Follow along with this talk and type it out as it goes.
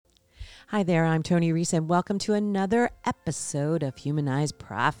Hi there, I'm Tony Reese, and welcome to another episode of Humanized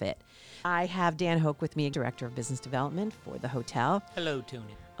Profit. I have Dan Hoke with me, Director of Business Development for the hotel. Hello,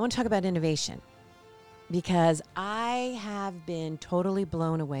 Tony. I want to talk about innovation because I have been totally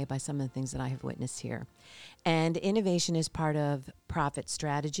blown away by some of the things that I have witnessed here. And innovation is part of profit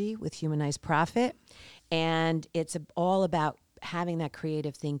strategy with Humanized Profit, and it's all about having that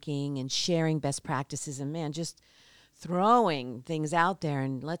creative thinking and sharing best practices and, man, just throwing things out there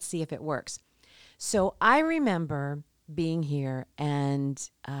and let's see if it works. So I remember being here and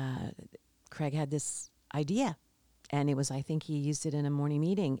Craig had this idea, and it was, I think he used it in a morning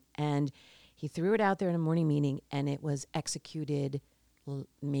meeting, and he threw it out there in a morning meeting, and it was executed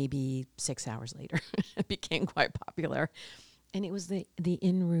maybe 6 hours later. It became quite popular, and it was the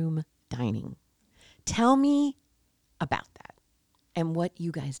in-room dining. Tell me about that and what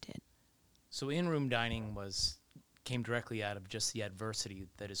you guys did. So in-room dining came directly out of just the adversity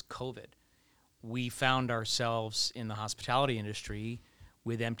that is COVID. We found ourselves in the hospitality industry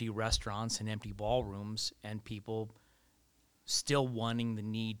with empty restaurants and empty ballrooms, and people still wanting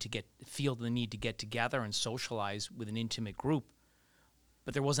feel the need to get together and socialize with an intimate group,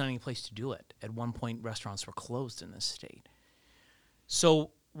 but there wasn't any place to do it. At one point, restaurants were closed in this state.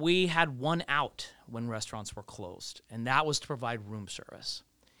 So we had one out when restaurants were closed, and that was to provide room service.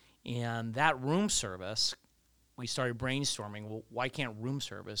 And that room service, we started brainstorming, well, why can't room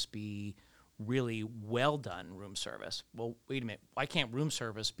service be really well done room service? Well, wait a minute, why can't room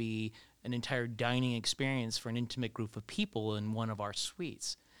service be an entire dining experience for an intimate group of people in one of our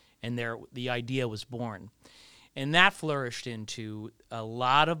suites? And the idea was born. And that flourished into a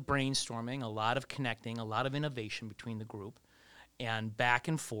lot of brainstorming, a lot of connecting, a lot of innovation between the group, and back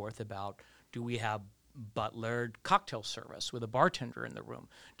and forth about, do we have butler cocktail service with a bartender in the room?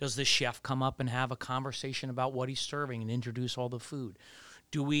 Does the chef come up and have a conversation about what he's serving and introduce all the food?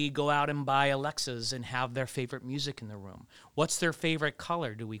 Do we go out and buy Alexas and have their favorite music in the room? What's their favorite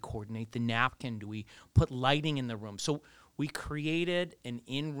color? Do we coordinate the napkin? Do we put lighting in the room? So we created an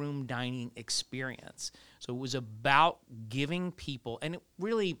in-room dining experience. So it was about giving people, and it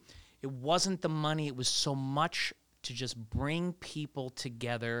wasn't the money, it was so much to just bring people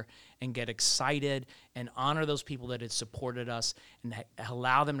together and get excited and honor those people that had supported us and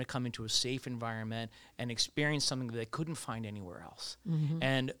allow them to come into a safe environment and experience something that they couldn't find anywhere else. Mm-hmm.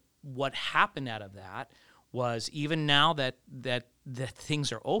 And what happened out of that was, even now that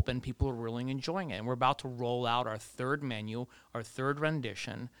things are open, people are really enjoying it. And we're about to roll out our third menu, our third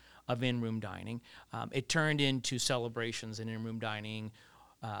rendition of in-room dining. It turned into celebrations in in-room dining,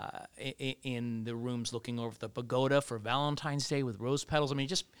 in the rooms looking over the pagoda for Valentine's Day with rose petals. I mean,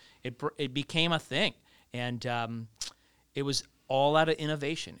 it became a thing. And it was all out of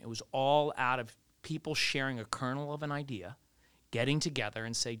innovation. It was all out of people sharing a kernel of an idea, getting together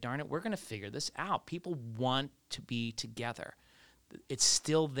and say, darn it, we're going to figure this out. People want to be together. It's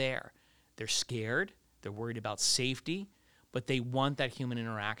still there. They're scared. They're worried about safety, but they want that human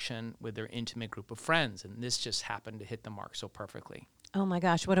interaction with their intimate group of friends. And this just happened to hit the mark so perfectly. Oh my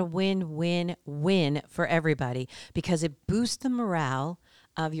gosh, what a win-win-win for everybody, because it boosts the morale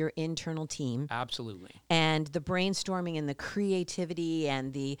of your internal team. Absolutely. And the brainstorming and the creativity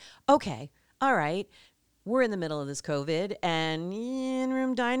and okay, all right, we're in the middle of this COVID and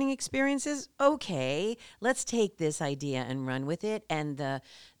in-room dining experiences. Okay, let's take this idea and run with it. And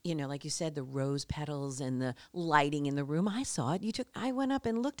like you said, the rose petals and the lighting in the room. I saw it. I went up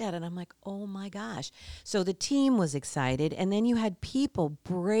and looked at it. I'm like, oh my gosh. So the team was excited. And then you had people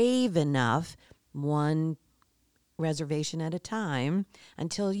brave enough, one reservation at a time,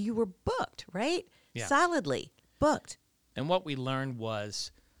 until you were booked, right? Yeah. Solidly booked. And what we learned was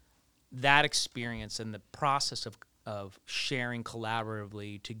that experience and the process of sharing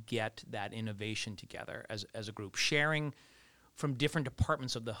collaboratively to get that innovation together as a group, sharing from different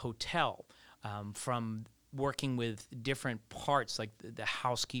departments of the hotel, from working with different parts like the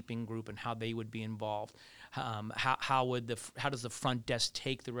housekeeping group and how they would be involved. How does the front desk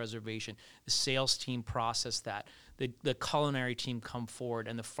take the reservation? The sales team process that. The culinary team come forward,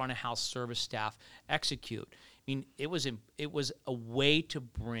 and the front of house service staff execute. I mean, it was a way to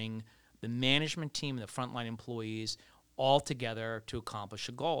bring the management team and the frontline employees all together to accomplish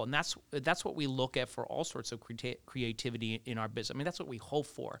a goal. And that's what we look at for all sorts of creativity in our business. I mean, that's what we hope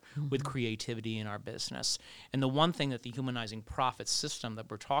for with creativity in our business. And the one thing that the Humanizing Profit system that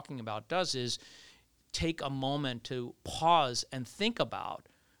we're talking about does is take a moment to pause and think about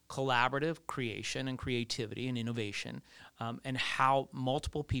collaborative creation and creativity and innovation, and how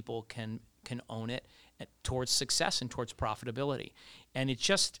multiple people can own it towards success and towards profitability. And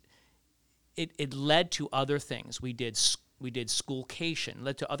it led to other things. We did We did Schoolcation,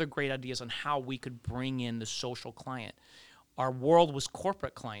 led to other great ideas on how we could bring in the social client. Our world was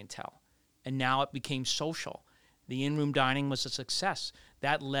corporate clientele, and now it became social. The in-room dining was a success.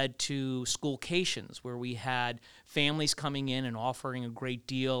 That led to Schoolcations, where we had families coming in and offering a great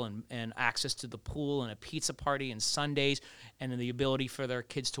deal and access to the pool and a pizza party and Sundays, and the ability for their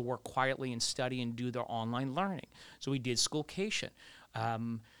kids to work quietly and study and do their online learning. So we did Schoolcation.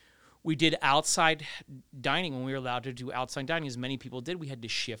 We did outside dining. When we were allowed to do outside dining, as many people did, we had to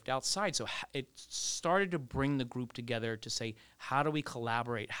shift outside. So it started to bring the group together to say, how do we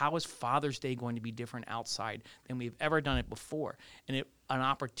collaborate? How is Father's Day going to be different outside than we've ever done it before? And an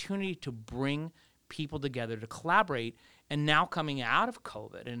opportunity to bring people together to collaborate. And now coming out of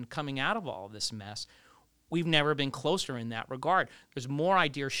COVID and coming out of all of this mess, we've never been closer in that regard. There's more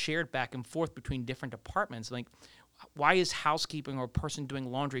ideas shared back and forth between different departments. Like, why is housekeeping or a person doing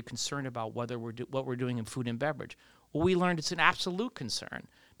laundry concerned about what we're doing in food and beverage? Well, we learned it's an absolute concern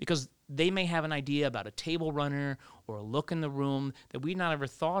because they may have an idea about a table runner or a look in the room that we've not ever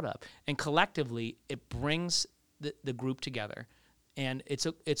thought of. And collectively, it brings the group together. And it's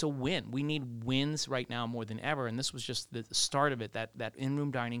a win. We need wins right now more than ever. And this was just the start of it. That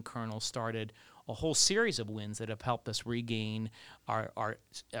in-room dining kernel started a whole series of wins that have helped us regain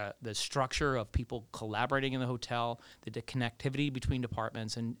the structure of people collaborating in the hotel, the connectivity between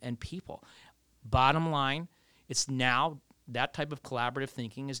departments and people. Bottom line, it's now that type of collaborative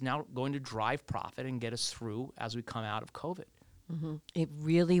thinking is now going to drive profit and get us through as we come out of COVID. Mm-hmm. It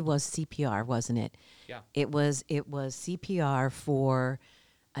really was CPR, wasn't it? Yeah. It was CPR for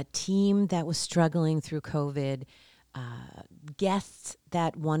a team that was struggling through COVID, guests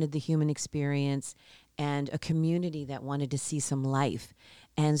that wanted the human experience, and a community that wanted to see some life.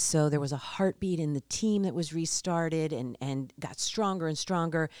 And so there was a heartbeat in the team that was restarted and got stronger and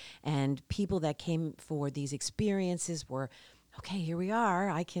stronger. And people that came for these experiences were, okay, here we are.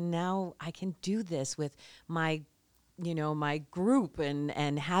 I can do this with my group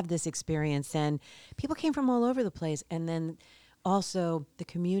and have this experience. And people came from all over the place. And then also the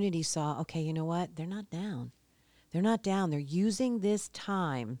community saw, okay, you know what? They're not down. They're not down. They're using this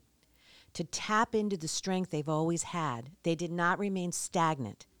time to tap into the strength they've always had. They did not remain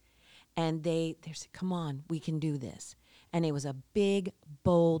stagnant. And they said, come on, we can do this. And it was a big,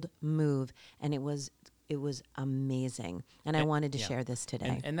 bold move. And it was amazing. And I wanted to share this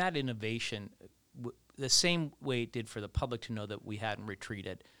today. And that innovation, the same way it did for the public to know that we hadn't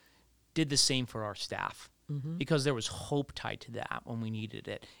retreated, did the same for our staff. Mm-hmm. Because there was hope tied to that when we needed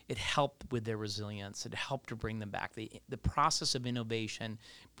it. It helped with their resilience. It helped to bring them back. The process of innovation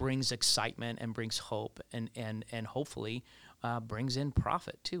brings excitement and brings hope and hopefully brings in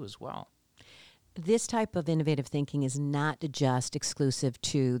profit too as well. This type of innovative thinking is not just exclusive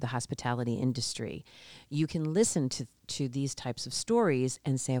to the hospitality industry. You can listen to these types of stories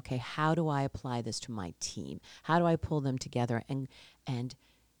and say, okay, how do I apply this to my team? How do I pull them together and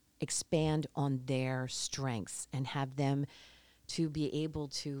expand on their strengths and have them to be able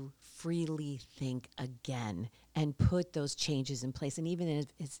to freely think again and put those changes in place. And even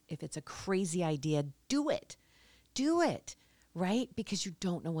if it's a crazy idea, do it, right? Because you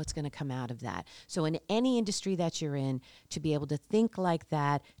don't know what's going to come out of that. So in any industry that you're in, to be able to think like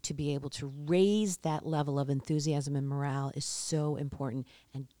that, to be able to raise that level of enthusiasm and morale is so important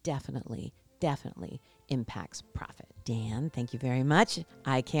and definitely impacts profit. Dan, thank you very much.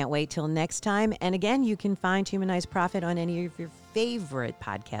 I can't wait till next time. And again, you can find Humanized Profit on any of your favorite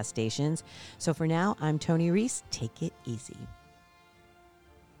podcast stations. So for now, I'm Tony Reese. Take it easy.